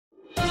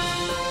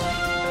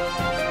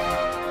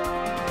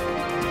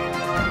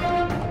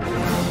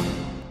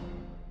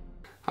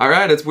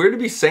Alright, it's weird to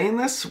be saying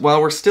this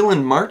while we're still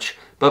in March,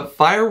 but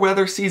fire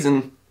weather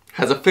season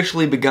has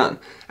officially begun.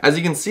 As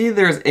you can see,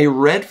 there's a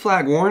red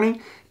flag warning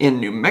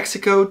in New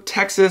Mexico,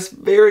 Texas,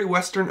 very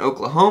western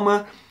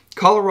Oklahoma,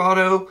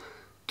 Colorado,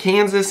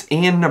 Kansas,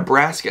 and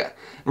Nebraska.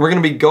 And we're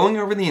going to be going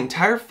over the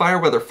entire fire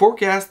weather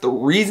forecast, the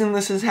reason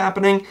this is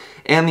happening,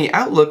 and the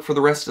outlook for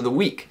the rest of the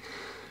week.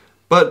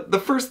 But the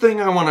first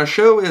thing I want to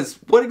show is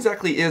what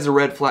exactly is a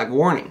red flag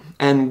warning,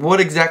 and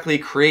what exactly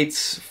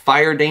creates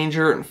fire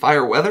danger and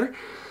fire weather.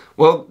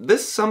 Well,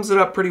 this sums it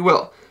up pretty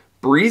well.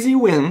 Breezy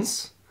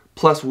winds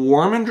plus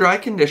warm and dry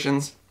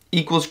conditions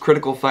equals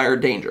critical fire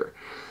danger.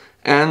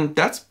 And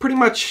that's pretty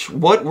much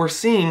what we're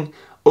seeing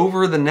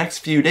over the next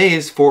few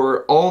days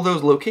for all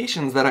those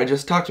locations that I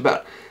just talked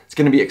about. It's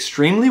going to be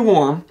extremely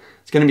warm,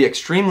 it's going to be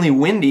extremely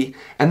windy,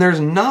 and there's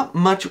not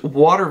much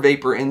water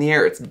vapor in the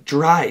air. It's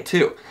dry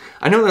too.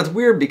 I know that's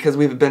weird because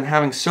we've been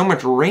having so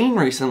much rain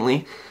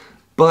recently,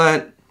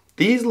 but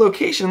these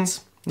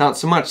locations, not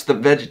so much. The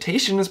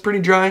vegetation is pretty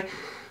dry.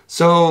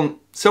 So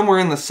somewhere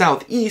in the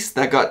southeast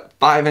that got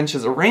 5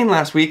 inches of rain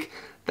last week,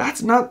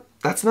 that's not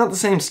the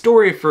same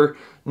story for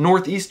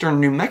northeastern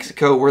New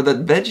Mexico, where the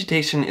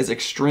vegetation is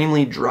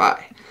extremely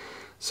dry.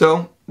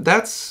 So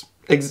that's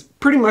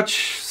pretty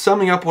much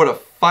summing up what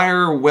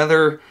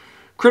a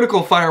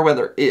critical fire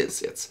weather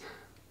is. It's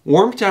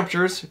warm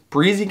temperatures,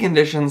 breezy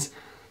conditions,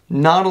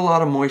 not a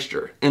lot of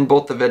moisture in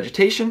both the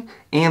vegetation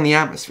and the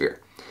atmosphere.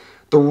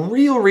 The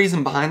real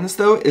reason behind this,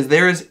 though, is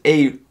there is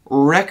a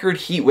record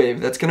heat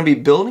wave that's going to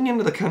be building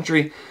into the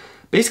country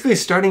basically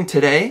starting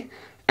today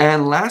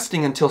and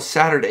lasting until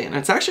Saturday. And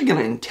it's actually going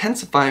to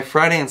intensify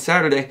Friday and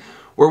Saturday,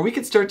 where we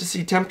could start to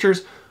see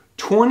temperatures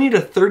 20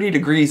 to 30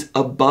 degrees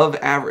above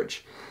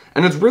average.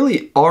 And it's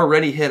really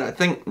already hit. I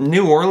think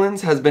New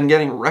Orleans has been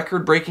getting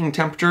record-breaking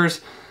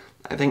temperatures,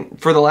 I think,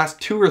 for the last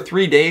 2 or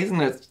 3 days,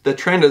 and the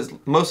trend is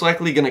most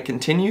likely going to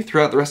continue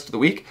throughout the rest of the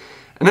week.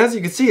 And as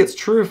you can see, it's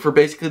true for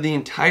basically the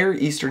entire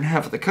eastern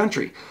half of the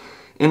country.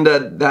 And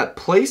that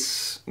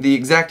place, the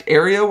exact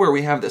area where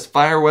we have this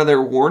fire weather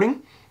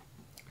warning,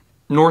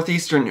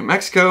 northeastern New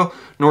Mexico,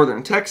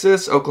 northern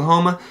Texas,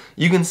 Oklahoma,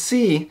 you can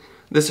see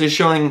this is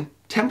showing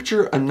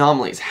temperature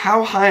anomalies.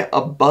 How high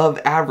above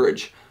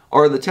average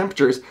are the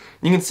temperatures?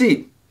 You can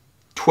see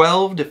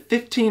 12 to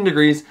 15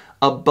 degrees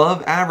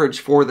above average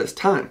for this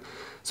time.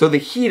 So the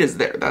heat is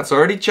there. That's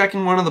already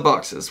checking one of the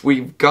boxes.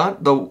 We've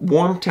got the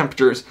warm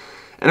temperatures.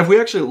 And if we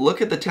actually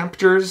look at the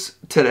temperatures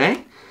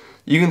today,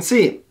 you can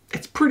see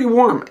it's pretty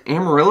warm.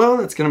 Amarillo,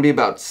 that's going to be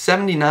about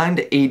 79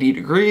 to 80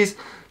 degrees.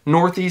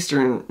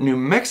 Northeastern New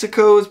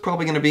Mexico is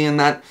probably going to be in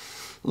that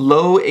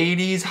low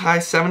 80s, high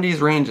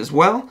 70s range as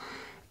well.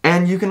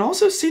 And you can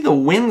also see the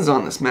winds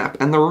on this map.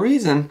 And the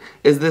reason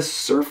is this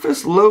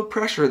surface low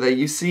pressure that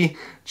you see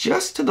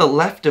just to the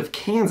left of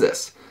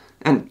Kansas.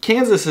 And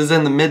Kansas is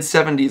in the mid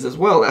 70s as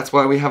well. That's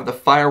why we have the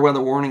fire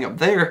weather warning up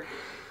there.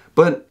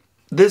 But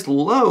this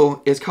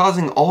low is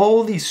causing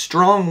all these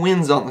strong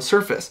winds on the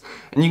surface.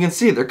 And you can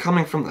see they're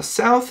coming from the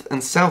south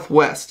and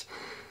southwest.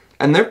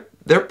 And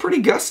they're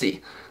pretty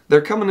gusty.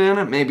 They're coming in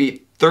at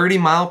maybe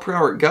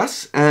 30-mile-per-hour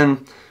gusts.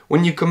 And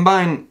when you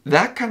combine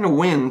that kind of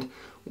wind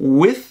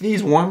with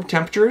these warm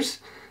temperatures,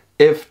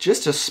 if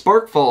just a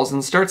spark falls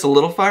and starts a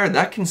little fire,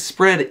 that can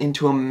spread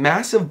into a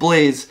massive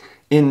blaze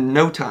in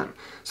no time.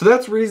 So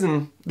that's the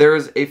reason there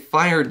is a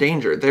fire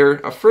danger. They're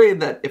afraid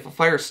that if a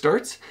fire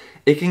starts,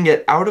 it can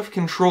get out of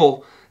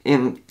control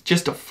in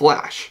just a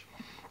flash.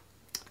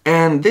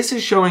 And this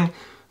is showing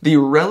the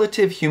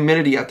relative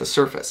humidity at the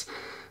surface.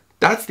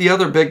 That's the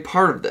other big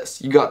part of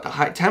this. You got the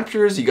high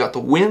temperatures, you got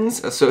the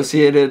winds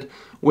associated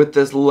with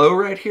this low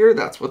right here.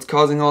 That's what's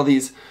causing all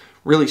these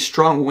really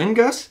strong wind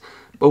gusts.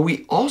 But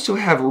we also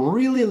have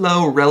really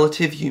low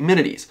relative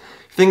humidities.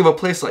 Think of a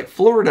place like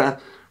Florida,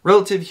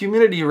 relative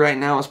humidity right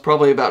now is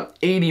probably about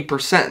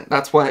 80%.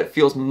 That's why it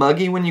feels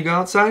muggy when you go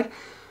outside.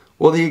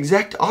 Well, the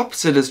exact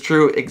opposite is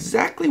true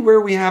exactly where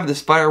we have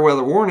this fire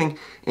weather warning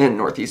in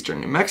northeastern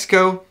New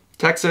Mexico,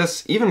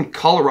 Texas, even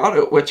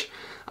Colorado, which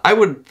I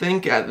would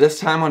think at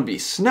this time would be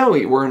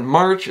snowy. We're in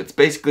March, it's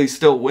basically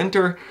still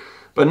winter.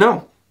 But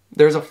no,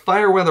 there's a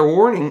fire weather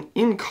warning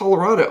in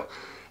Colorado.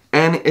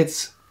 And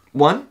it's,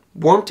 one,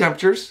 warm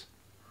temperatures,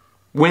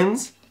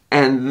 winds,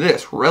 and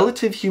this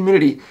relative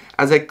humidity.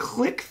 As I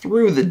click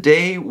through the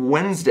day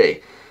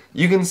Wednesday,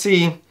 you can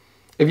see,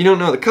 if you don't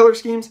know the color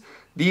schemes,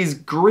 these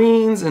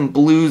greens and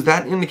blues,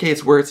 that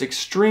indicates where it's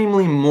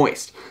extremely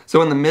moist.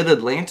 So in the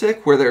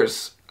mid-Atlantic, where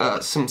there's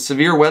some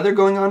severe weather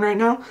going on right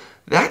now,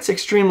 that's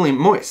extremely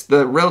moist.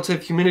 The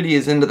relative humidity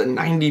is into the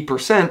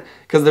 90%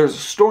 because there's a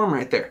storm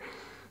right there.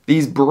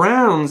 These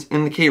browns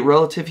indicate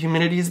relative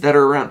humidities that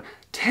are around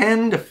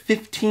 10 to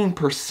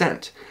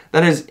 15%.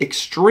 That is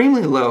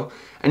extremely low,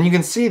 and you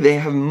can see they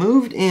have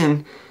moved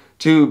in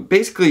to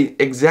basically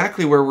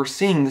exactly where we're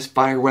seeing this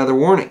fire weather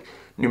warning.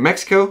 New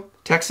Mexico,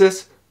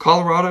 Texas,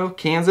 Colorado,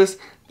 Kansas,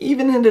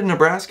 even into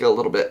Nebraska a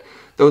little bit.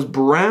 Those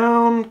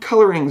brown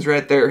colorings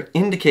right there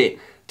indicate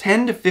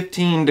 10 to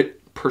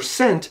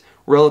 15%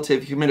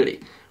 relative humidity,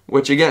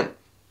 which again,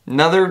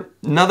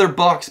 another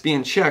box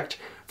being checked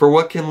for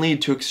what can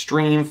lead to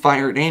extreme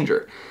fire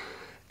danger.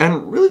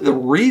 And really the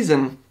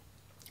reason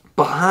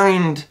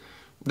behind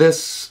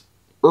this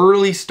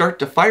early start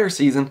to fire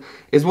season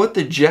is what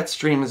the jet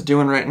stream is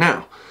doing right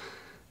now.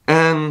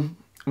 And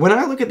when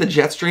I look at the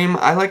jet stream,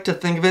 I like to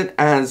think of it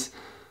as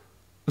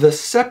the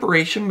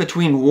separation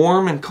between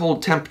warm and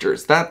cold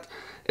temperatures. That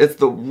it's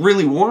the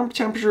really warm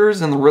temperatures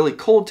and the really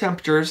cold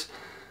temperatures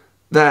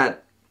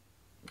that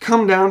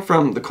come down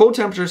from, the cold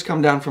temperatures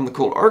come down from the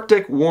cold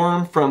Arctic,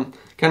 warm from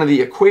kind of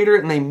the equator,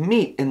 and they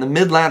meet in the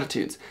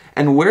mid-latitudes.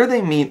 And where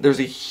they meet, there's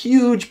a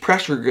huge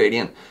pressure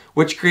gradient,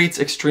 which creates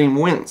extreme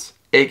winds,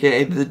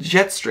 aka the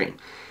jet stream.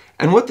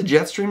 And what the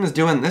jet stream is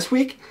doing this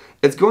week,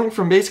 it's going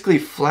from basically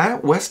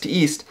flat west to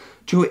east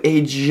to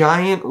a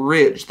giant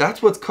ridge.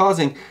 That's what's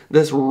causing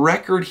this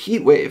record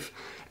heat wave.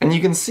 And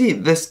you can see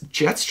this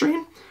jet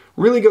stream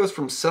really goes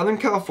from Southern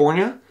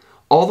California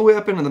all the way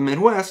up into the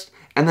Midwest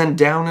and then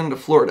down into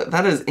Florida.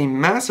 That is a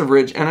massive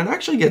ridge, and it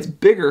actually gets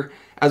bigger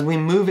as we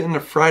move into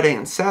Friday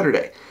and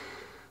Saturday.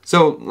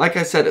 So, like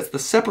I said, it's the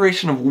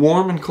separation of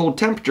warm and cold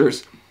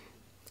temperatures.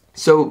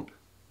 So,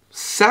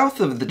 south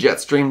of the jet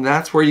stream,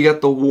 that's where you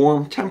get the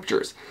warm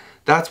temperatures.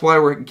 That's why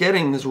we're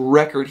getting this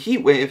record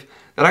heat wave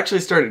that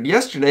actually started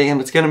yesterday, and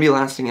it's going to be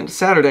lasting into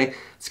Saturday.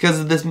 It's because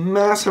of this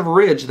massive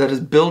ridge that is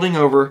building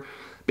over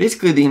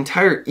basically the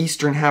entire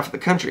eastern half of the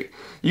country.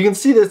 You can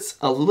see this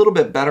a little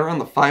bit better on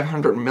the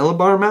 500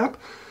 millibar map.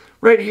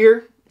 Right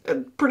here,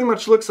 it pretty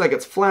much looks like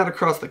it's flat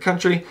across the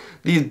country.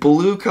 These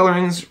blue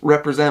colorings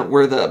represent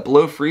where the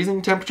below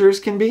freezing temperatures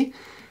can be.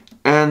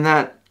 And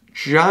that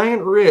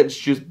giant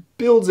ridge just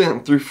builds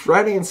in through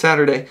Friday and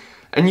Saturday.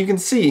 And you can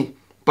see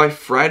by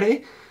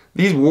Friday,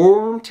 these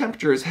warm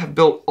temperatures have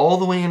built all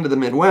the way into the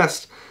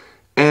Midwest.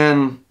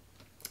 And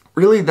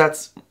really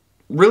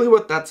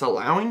what that's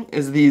allowing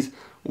is these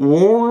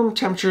warm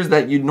temperatures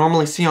that you'd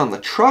normally see on the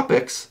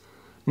tropics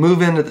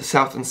move into the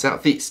south and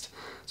southeast.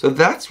 So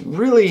that's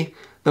really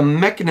the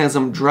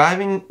mechanism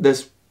driving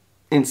this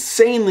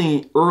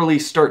insanely early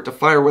start to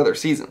fire weather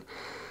season.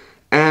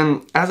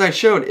 And as I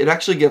showed, it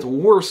actually gets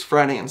worse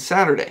Friday and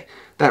Saturday.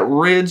 That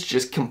ridge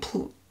just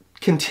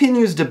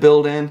continues to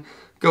build in,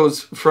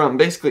 goes from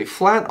basically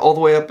flat all the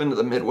way up into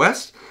the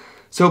Midwest.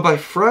 So by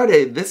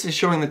Friday, this is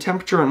showing the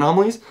temperature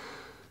anomalies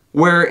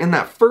where in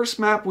that first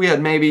map we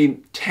had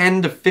maybe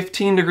 10 to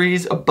 15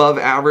 degrees above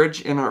average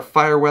in our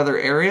fire weather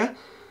area.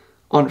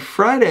 On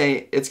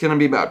Friday, it's going to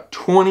be about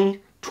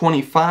 20,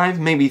 25,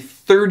 maybe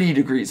 30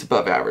 degrees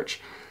above average.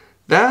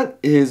 That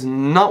is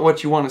not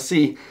what you want to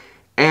see.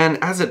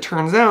 And as it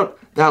turns out,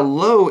 that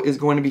low is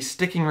going to be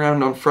sticking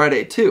around on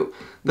Friday too.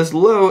 This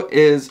low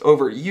is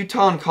over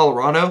Utah and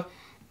Colorado,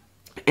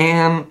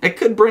 and it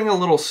could bring a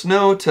little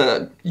snow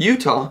to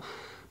Utah,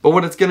 but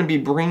what it's going to be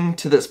bringing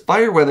to this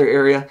fire weather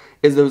area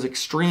is those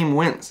extreme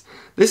winds.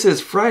 This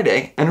is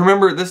Friday, and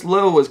remember this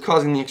low was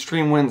causing the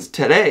extreme winds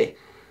today.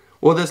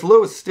 Well, this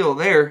low is still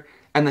there,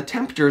 and the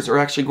temperatures are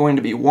actually going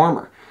to be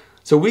warmer.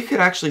 So we could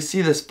actually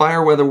see this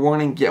fire weather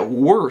warning get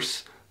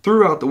worse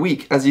throughout the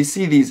week as you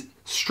see these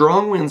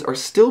strong winds are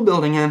still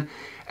building in,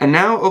 and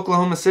now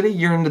Oklahoma City,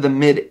 you're into the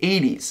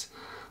mid-80s.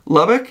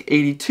 Lubbock,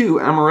 82.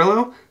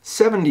 Amarillo,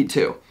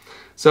 72.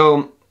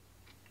 So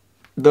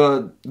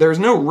there's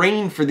no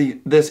rain for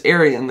this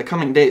area in the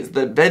coming days.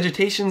 The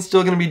vegetation's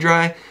still going to be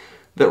dry.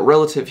 The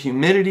relative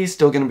humidity is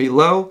still going to be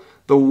low.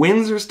 The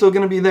winds are still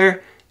going to be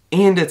there.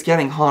 And it's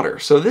getting hotter.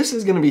 So this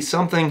is going to be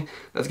something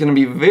that's going to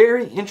be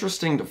very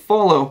interesting to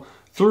follow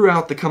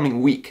throughout the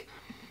coming week.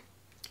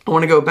 I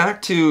want to go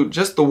back to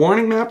just the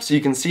warning map so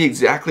you can see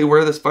exactly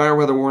where this fire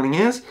weather warning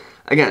is.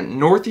 Again,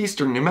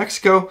 northeastern New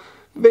Mexico,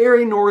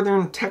 very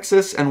northern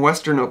Texas and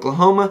western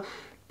Oklahoma,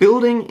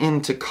 building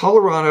into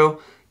Colorado,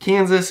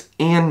 Kansas,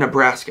 and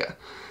Nebraska.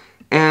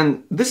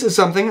 And this is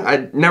something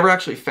I'd never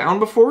actually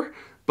found before,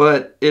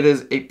 but it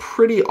is a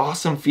pretty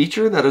awesome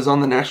feature that is on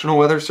the National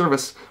Weather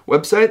Service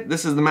website.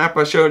 This is the map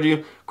I showed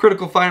you.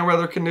 Critical fire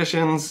weather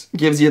conditions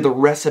gives you the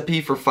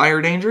recipe for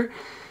fire danger.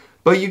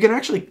 But you can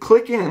actually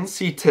click in,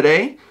 see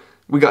today,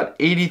 we got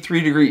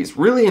 83 degrees,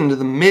 really into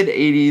the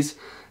mid-80s,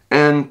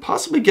 and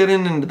possibly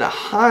getting into the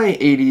high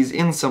 80s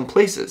in some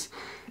places.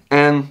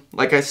 And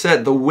like I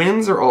said, the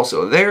winds are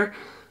also there.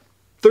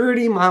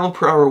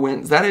 30-mile-per-hour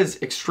winds. That is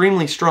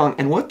extremely strong.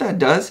 And what that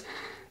does,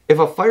 if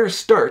a fire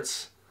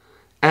starts,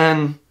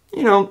 and,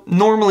 you know,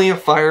 normally a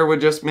fire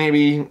would just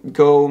maybe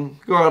go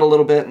out a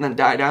little bit and then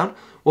die down.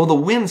 Well, the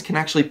winds can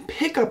actually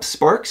pick up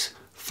sparks,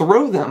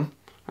 throw them,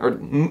 or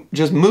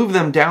just move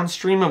them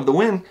downstream of the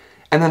wind,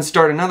 and then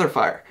start another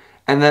fire.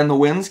 And then the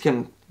winds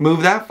can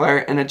move that fire,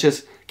 and it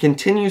just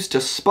continues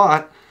to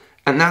spot,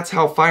 and that's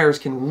how fires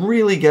can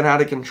really get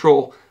out of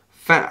control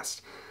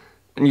fast.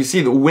 And you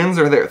see the winds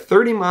are there,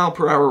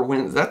 30-mile-per-hour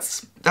winds.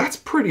 That's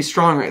pretty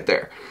strong right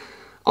there.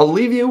 I'll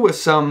leave you with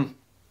some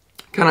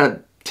kind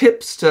of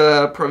tips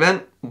to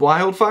prevent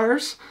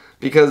wildfires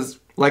because,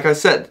 like I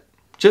said,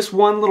 just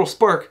one little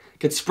spark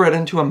could spread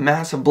into a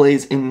massive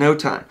blaze in no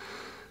time.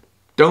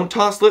 Don't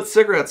toss lit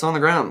cigarettes on the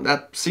ground.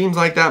 That seems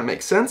like that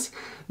makes sense.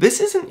 This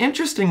is an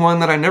interesting one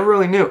that I never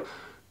really knew.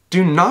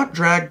 Do not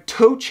drag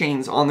tow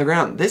chains on the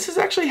ground. This is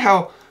actually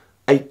how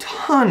a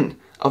ton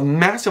of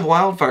massive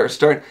wildfires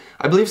start.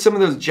 I believe some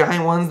of those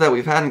giant ones that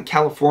we've had in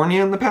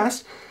California in the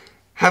past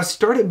have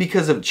started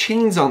because of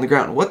chains on the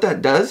ground. What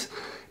that does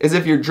is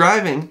if you're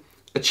driving,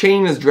 a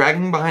chain is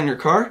dragging behind your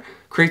car,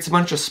 creates a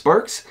bunch of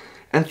sparks,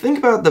 and think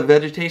about the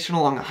vegetation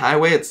along a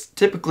highway. It's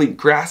typically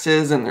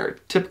grasses and they're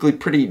typically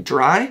pretty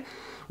dry.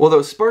 Well,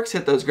 those sparks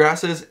hit those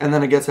grasses and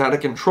then it gets out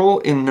of control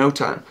in no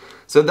time.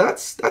 So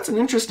that's an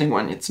interesting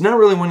one. It's not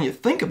really one you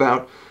think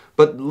about,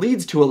 but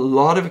leads to a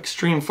lot of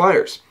extreme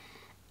fires.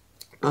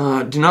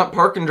 Do not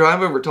park and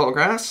drive over tall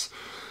grass.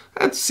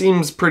 That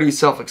seems pretty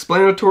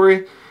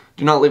self-explanatory.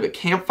 Do not leave a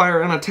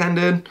campfire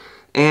unattended.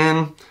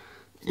 And,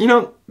 you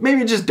know,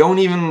 maybe just don't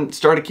even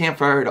start a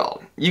campfire at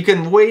all. You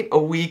can wait a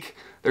week.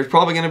 There's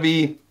probably going to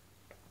be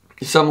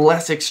some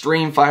less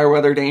extreme fire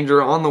weather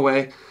danger on the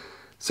way.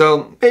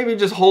 So maybe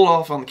just hold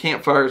off on the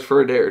campfires for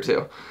a day or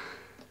two.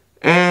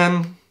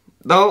 And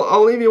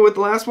I'll leave you with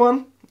the last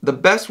one. The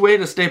best way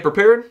to stay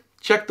prepared,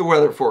 check the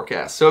weather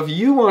forecast. So if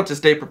you want to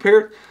stay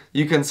prepared,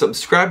 you can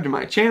subscribe to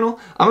my channel.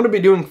 I'm going to be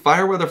doing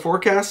fire weather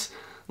forecasts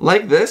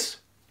like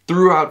this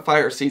throughout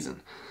fire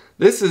season.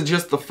 This is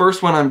just the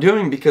first one I'm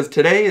doing because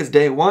today is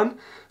day 1.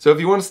 So if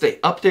you want to stay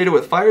updated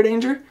with fire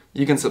danger,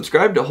 you can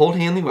subscribe to Holt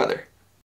Hanley Weather.